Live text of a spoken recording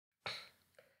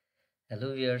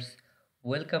Hello viewers,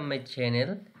 welcome my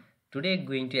channel. Today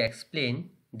going to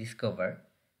explain Discover.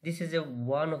 This is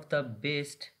one of the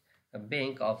best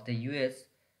bank of the US.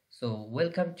 So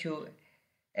welcome to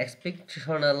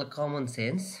Exceptional Common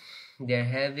Sense. They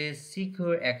have a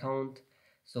secure account,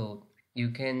 so you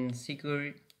can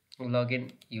secure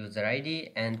login user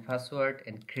ID and password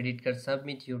and credit card.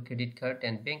 Submit your credit card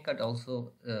and bank card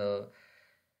also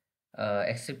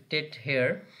accepted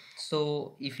here.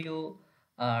 So if you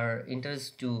are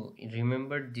interested to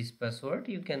remember this password,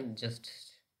 you can just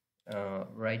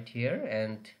write here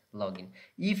and log in.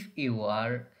 If you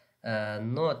are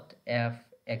not have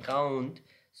account,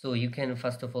 so you can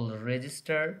first of all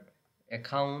register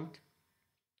account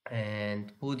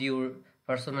and put your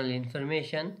personal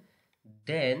information,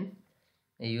 then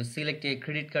you select a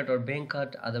credit card or bank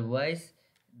card. Otherwise,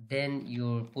 then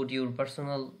you put your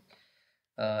personal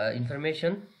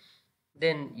information,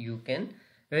 then you can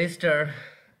register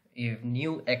a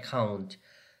new account.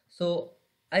 So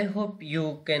I hope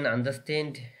you can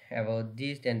understand about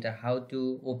this and how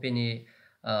to open a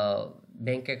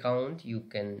bank account. You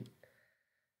can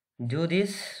do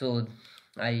this, so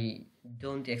I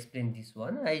don't explain this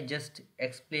one, I just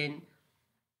explain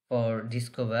for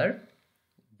Discover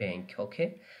bank.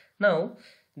 Okay, now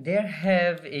there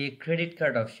have a credit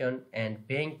card option and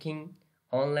banking,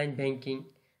 online banking,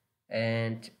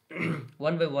 and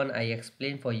one by one I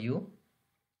explain for you.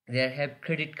 There have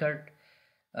credit card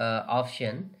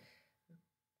option,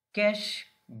 cash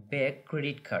back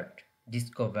credit card.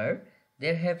 Discover,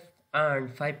 they have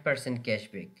earned 5%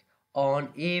 cashback on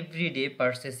everyday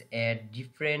purchase at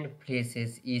different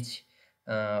places each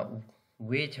uh,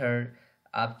 waiter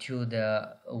up to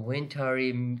the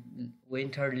winterly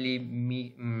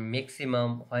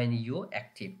maximum when you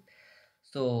active.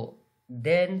 So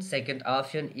then second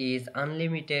option is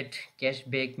unlimited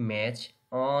cashback match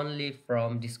only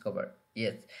from Discover.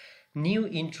 Yes, new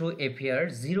intro APR,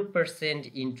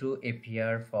 0% intro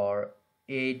APR for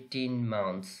 18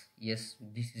 months. Yes,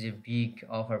 this is a big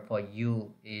offer for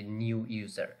you, a new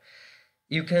user.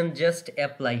 You can just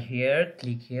apply here,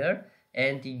 click here,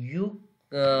 and you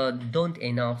don't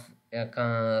enough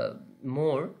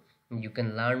more, you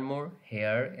can learn more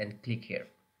here and click here.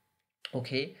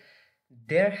 Okay,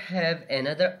 there have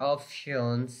another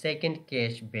option, second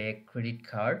cashback credit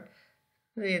card.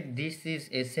 This is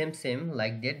a same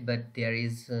like that, but there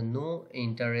is no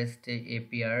interest.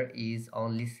 APR is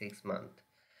only 6 months,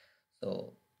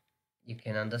 so you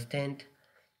can understand.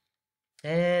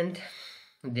 And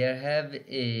there have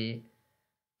a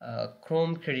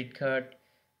Chrome credit card,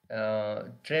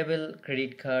 travel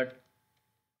credit card,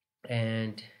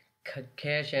 and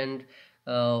cash and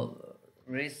uh,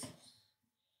 risk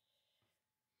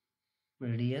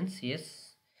radiance.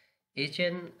 Yes, each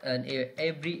and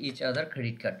every each other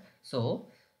credit card. So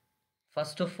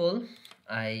first of all,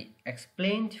 I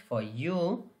explained for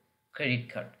you credit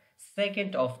card.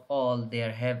 Second of all,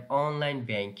 there have online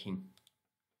banking.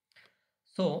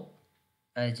 So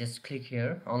I just click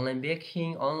here, online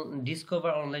banking, on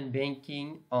Discover online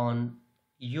banking on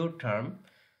your term.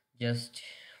 Just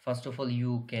first of all,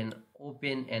 you can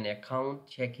open an account,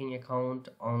 checking account,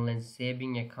 online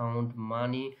saving account,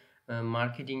 money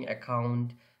marketing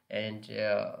account, and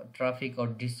traffic or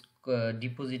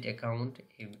deposit account.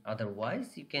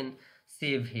 Otherwise, you can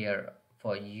save here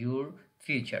for your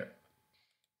future.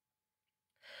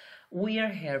 We are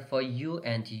here for you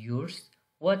and yours,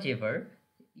 whatever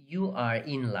you are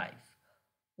in life.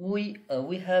 We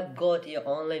have got an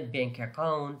online bank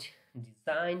account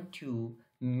designed to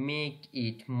make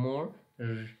it more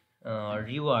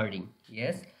rewarding.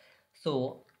 Yes,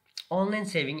 so online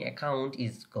saving account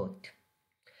is good,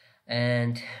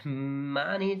 and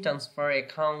money transfer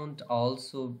account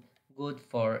also good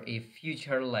for a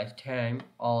future lifetime.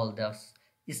 All the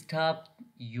stuff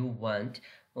you want,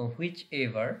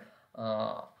 whichever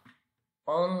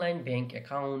online bank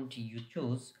account you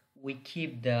choose, we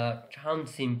keep the term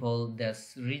simple, the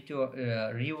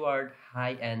reward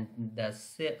high, and the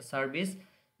service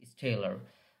is tailored.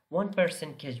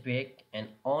 1% cashback and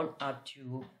on up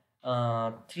to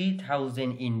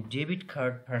 3,000 in debit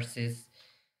card purchase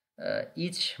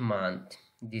each month.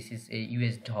 This is a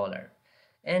US dollar,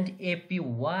 and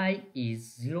APY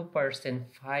is 0%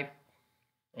 5,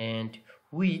 and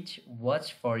which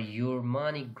watch for your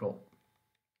money grow.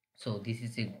 So this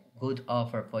is a good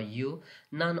offer for you.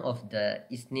 None of the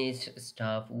snitch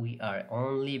stuff. We are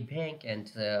only bank,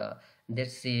 and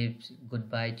that's safe.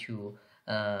 Goodbye to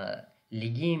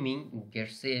legume,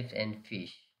 get safe, and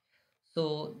fish.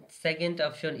 So second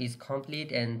option is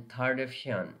complete, and third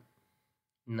option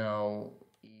now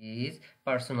is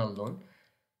personal loan.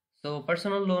 So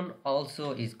personal loan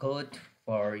also is good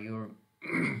for your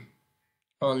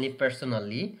only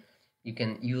personally. You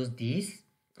can use this,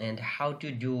 and how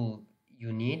to do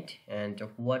you need and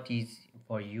what is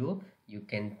for you. You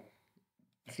can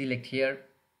select here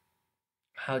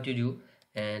how to do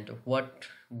and what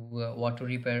to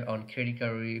repair on credit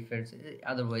card repairs.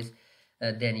 Otherwise,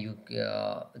 then you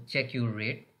check your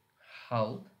rate,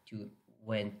 how to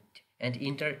went, and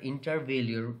enter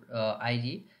value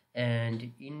ID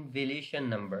and invalidation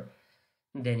number.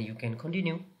 Then you can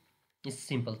continue. It's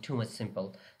simple, too much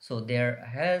simple. So there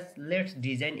has, let's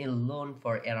design a loan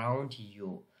for around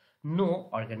you. No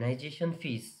organization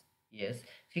fees. Yes,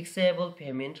 fixable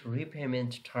payment,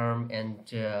 repayment term,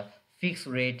 and fixed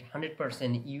rate,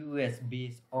 100% US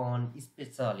based on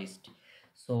specialist.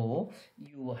 So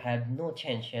you have no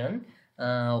tension.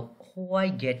 Why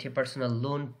get a personal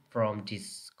loan from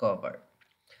Discover?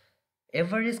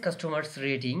 Average customers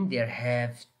rating there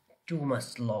have too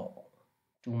much low,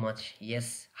 too much,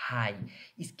 yes, high.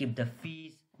 Skip the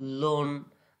fees, loan,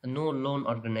 no loan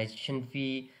organization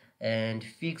fee, and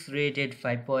fixed rated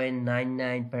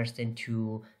 5.99%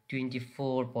 to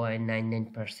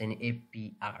 24.99%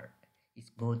 APR is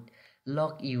good.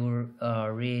 Lock your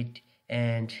rate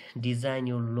and design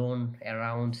your loan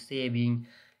around saving.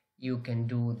 You can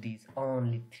do these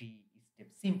only 3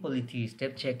 steps, simply 3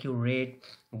 steps. Check your rate,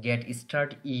 get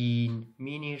start in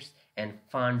minutes, and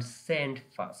funds sent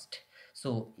fast.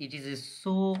 So it is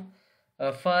so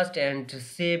fast and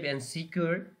safe and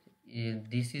secure.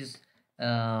 This is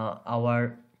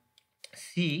our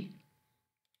see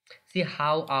see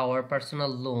how our personal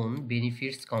loan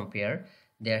benefits compare.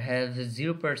 There have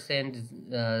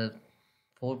 0%,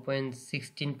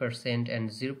 4.16%, and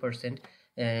 0%,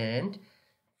 and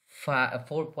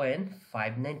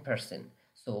 4.59%.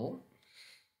 So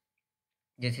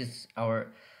this is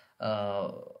our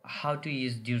how to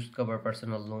use Discover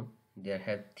personal loan. There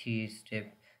have 3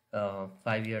 steps,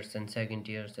 5 years and 2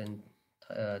 years and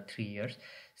 3 years.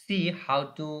 See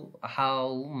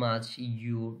how much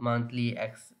your monthly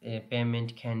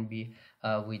payment can be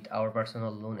with our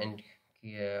personal loan and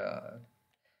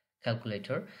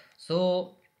calculator.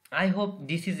 So I hope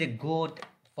this is a good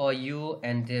for you,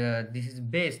 and this is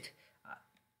best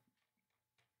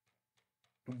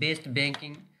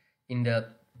banking in the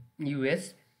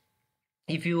US.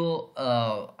 If you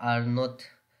are not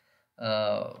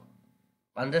uh,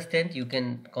 understand, you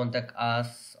can contact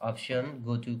us option,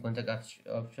 go to contact us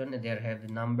option, and there have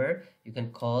the number you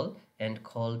can call, and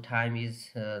call time is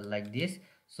like this.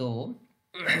 So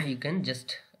you can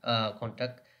just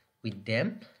contact with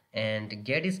them and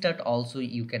get start. Also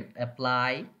you can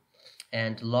apply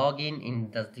and log in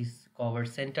the Discover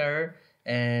Center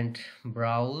and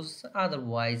browse.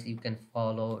 Otherwise you can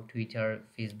follow Twitter,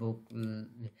 Facebook,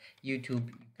 YouTube,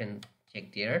 you can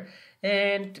check there.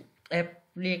 And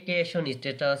application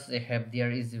status, they have,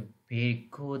 there is a very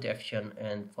good option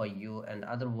and for you. And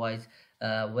otherwise,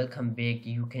 welcome back,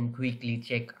 you can quickly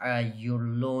check your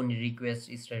loan request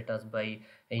status by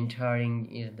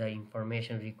entering the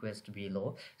information request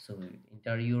below. So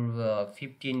enter your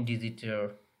 15-digit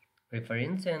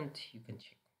reference and you can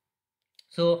check.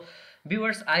 So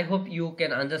viewers, I hope you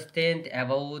can understand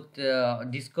about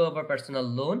Discover personal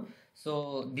loan.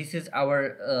 So this is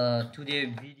our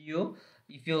today video.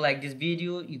 If you like this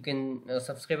video, you can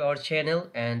subscribe our channel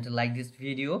and like this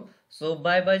video. So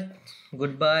bye bye,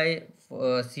 goodbye,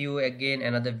 see you again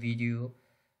another video.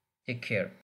 Take care.